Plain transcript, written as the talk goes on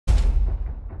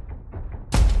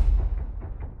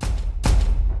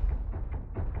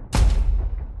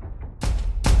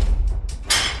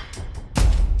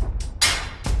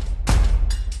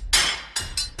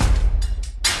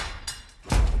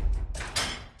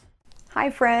Hi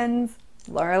friends,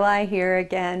 Laurelei here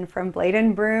again from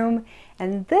Blade Broom,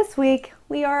 and this week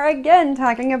we are again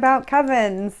talking about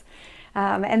covens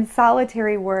and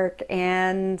solitary work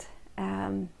and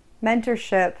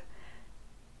mentorship.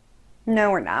 No,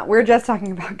 we're not. We're just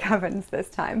talking about covens this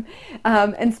time.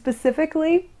 And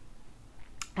specifically,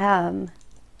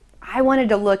 I wanted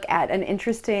to look at an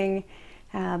interesting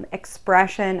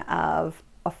expression of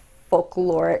a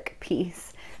folkloric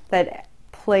piece that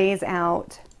plays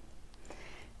out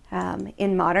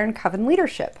in modern coven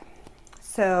leadership.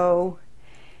 So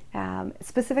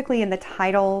specifically in the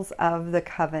titles of the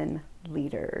coven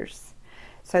leaders.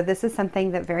 So this is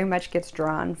something that very much gets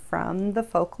drawn from the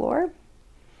folklore.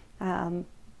 And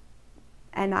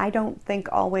I don't think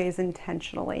always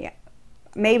intentionally.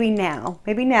 Maybe now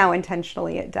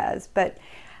intentionally it does, but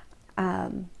I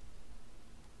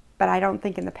don't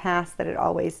think in the past that it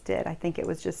always did. I think it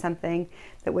was just something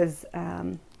that was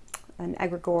an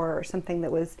egregore or something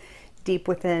that was deep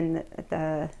within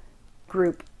the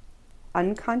group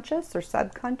unconscious or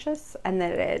subconscious, and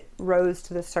that it rose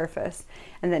to the surface.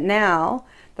 And that now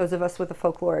those of us with a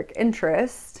folkloric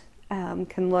interest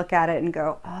can look at it and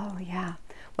go, oh yeah,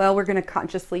 well, we're going to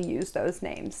consciously use those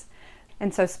names.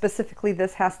 And so specifically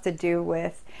this has to do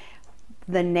with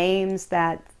the names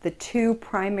that the two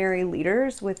primary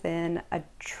leaders within a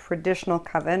traditional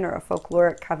coven or a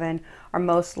folkloric coven are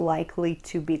most likely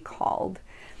to be called.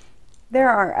 There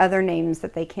are other names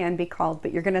that they can be called,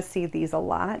 but you're going to see these a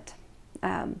lot.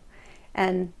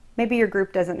 And maybe your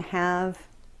group doesn't have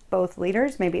both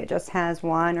leaders. Maybe it just has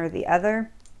one or the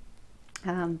other.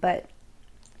 But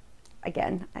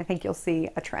again, I think you'll see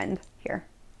a trend here.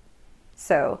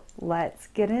 So let's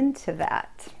get into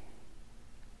that.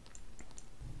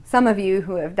 Some of you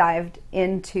who have dived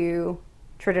into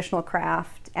traditional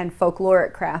craft and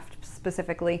folkloric craft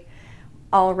specifically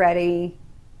already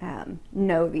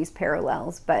know these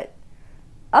parallels, but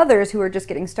others who are just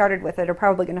getting started with it are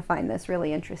probably going to find this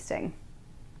really interesting.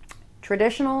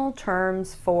 Traditional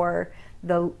terms for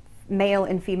the male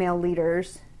and female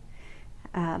leaders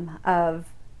of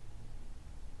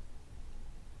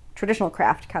traditional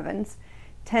craft covens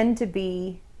tend to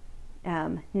be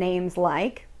names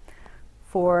like,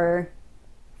 for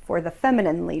the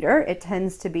feminine leader, it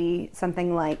tends to be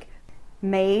something like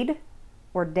maid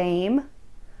or dame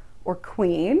or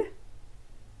queen.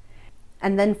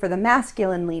 And then for the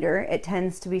masculine leader, it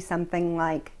tends to be something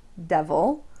like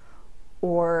devil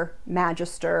or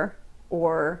magister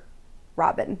or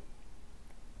robin.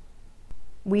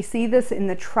 We see this in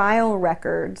the trial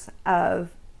records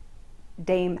of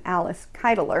Dame Alice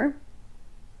Keitler,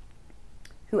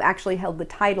 who actually held the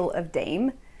title of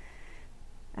dame.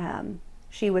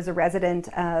 She was a resident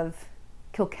of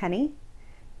Kilkenny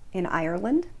in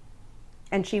Ireland,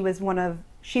 and she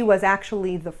was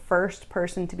actually the first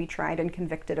person to be tried and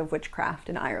convicted of witchcraft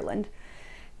in Ireland.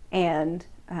 And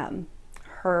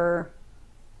her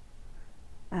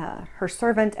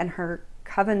servant and her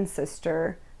coven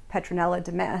sister, Petronella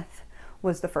de Meth,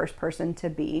 was the first person to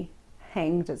be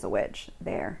hanged as a witch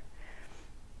there.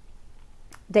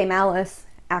 Dame Alice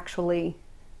actually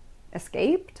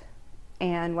escaped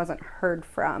and wasn't heard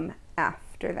from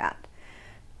after that,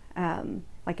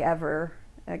 like ever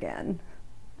again.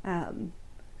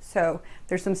 So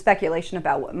there's some speculation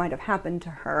about what might have happened to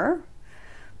her,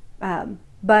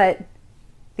 but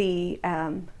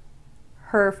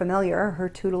her familiar, her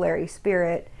tutelary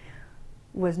spirit,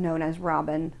 was known as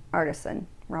Robin Artisan,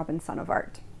 Robin Son of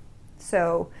Art.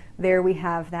 So there we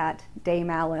have that Dame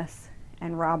Alice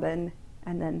and Robin,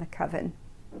 and then the coven.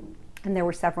 And there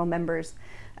were several members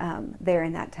there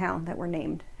in that town that were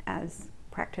named as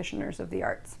practitioners of the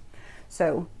arts.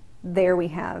 So there we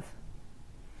have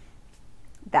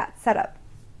that setup.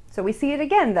 So we see it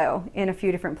again, though, in a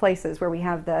few different places where we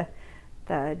have the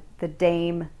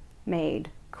dame,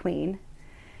 maid, queen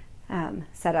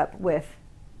set up with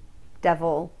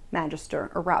devil, magister,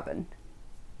 or robin.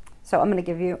 So I'm going to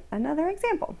give you another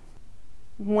example.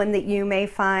 One that you may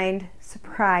find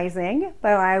surprising,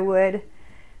 but I would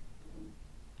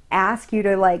ask you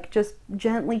to just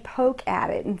gently poke at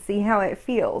it and see how it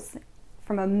feels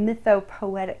from a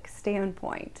mythopoetic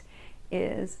standpoint,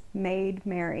 is Maid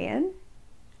Marian,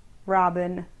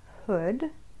 Robin Hood,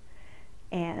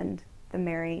 and the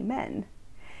Merry Men.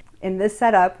 In this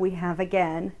setup, we have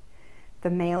again the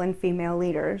male and female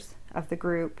leaders of the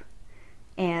group,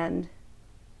 and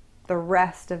the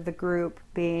rest of the group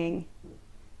being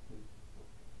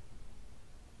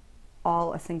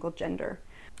all a single gender,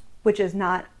 which is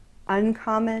not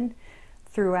uncommon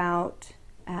throughout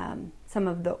some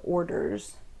of the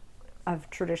orders of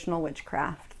traditional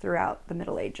witchcraft throughout the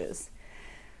Middle Ages.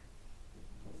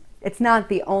 It's not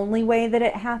the only way that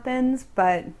it happens,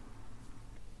 but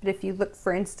if you look,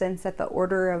 for instance, at the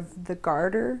Order of the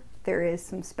Garter, there is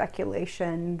some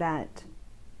speculation that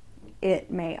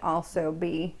it may also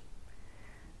be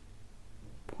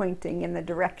pointing in the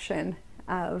direction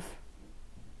of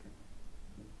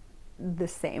the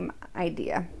same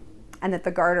idea, and that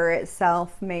the garter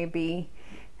itself may be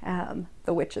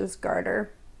the witch's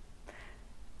garter.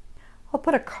 I'll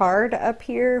put a card up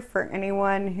here for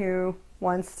anyone who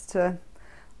wants to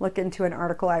look into an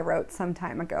article I wrote some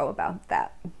time ago about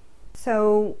that.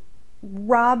 So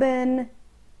Robin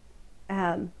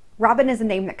is a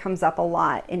name that comes up a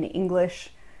lot in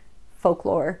English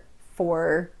folklore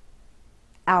for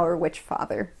our witch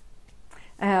father.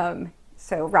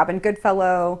 So Robin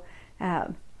Goodfellow.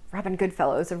 Robin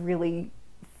Goodfellow is a really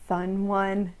fun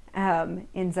one.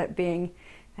 Ends up being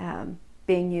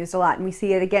used a lot, and we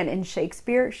see it again in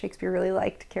Shakespeare. Shakespeare really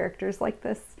liked characters like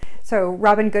this. So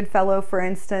Robin Goodfellow, for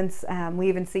instance, we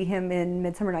even see him in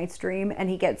Midsummer Night's Dream, and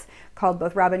he gets called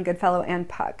both Robin Goodfellow and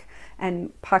Puck.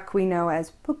 And Puck we know as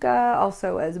Puka,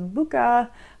 also as Buka,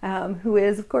 who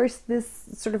is, of course, this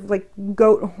sort of like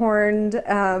goat-horned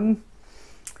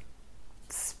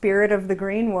spirit of the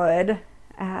greenwood.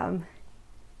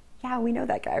 Yeah, we know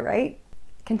that guy, right?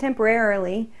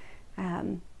 Contemporarily,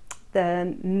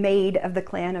 the maid of the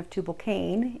clan of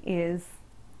Tubal-Cain is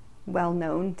well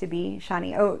known to be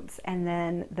Shani Oates, and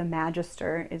then the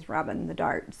magister is Robin the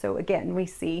Dart. So again, we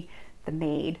see the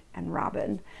maid and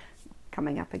Robin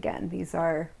coming up again. These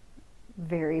are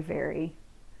very, very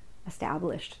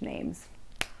established names.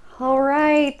 All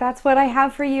right, that's what I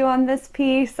have for you on this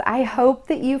piece. I hope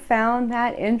that you found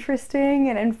that interesting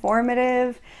and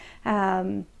informative.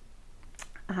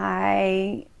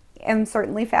 I am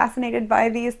certainly fascinated by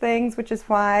these things, which is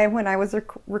why when I was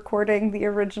recording the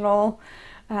original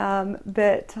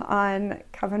bit on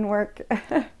coven work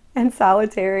and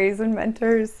solitaries and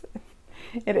mentors,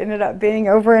 it ended up being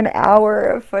over an hour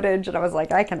of footage, and I was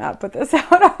like, I cannot put this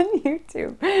out on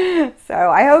YouTube. So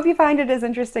I hope you find it as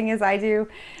interesting as I do.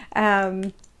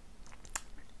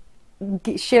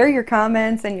 Share your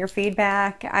comments and your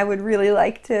feedback. I would really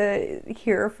like to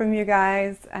hear from you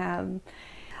guys.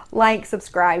 Like,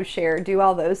 subscribe, share, do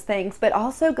all those things, but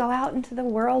also go out into the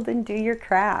world and do your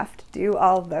craft. Do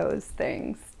all those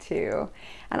things too.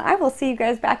 And I will see you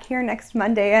guys back here next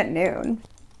Monday at noon.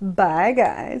 Bye,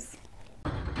 guys.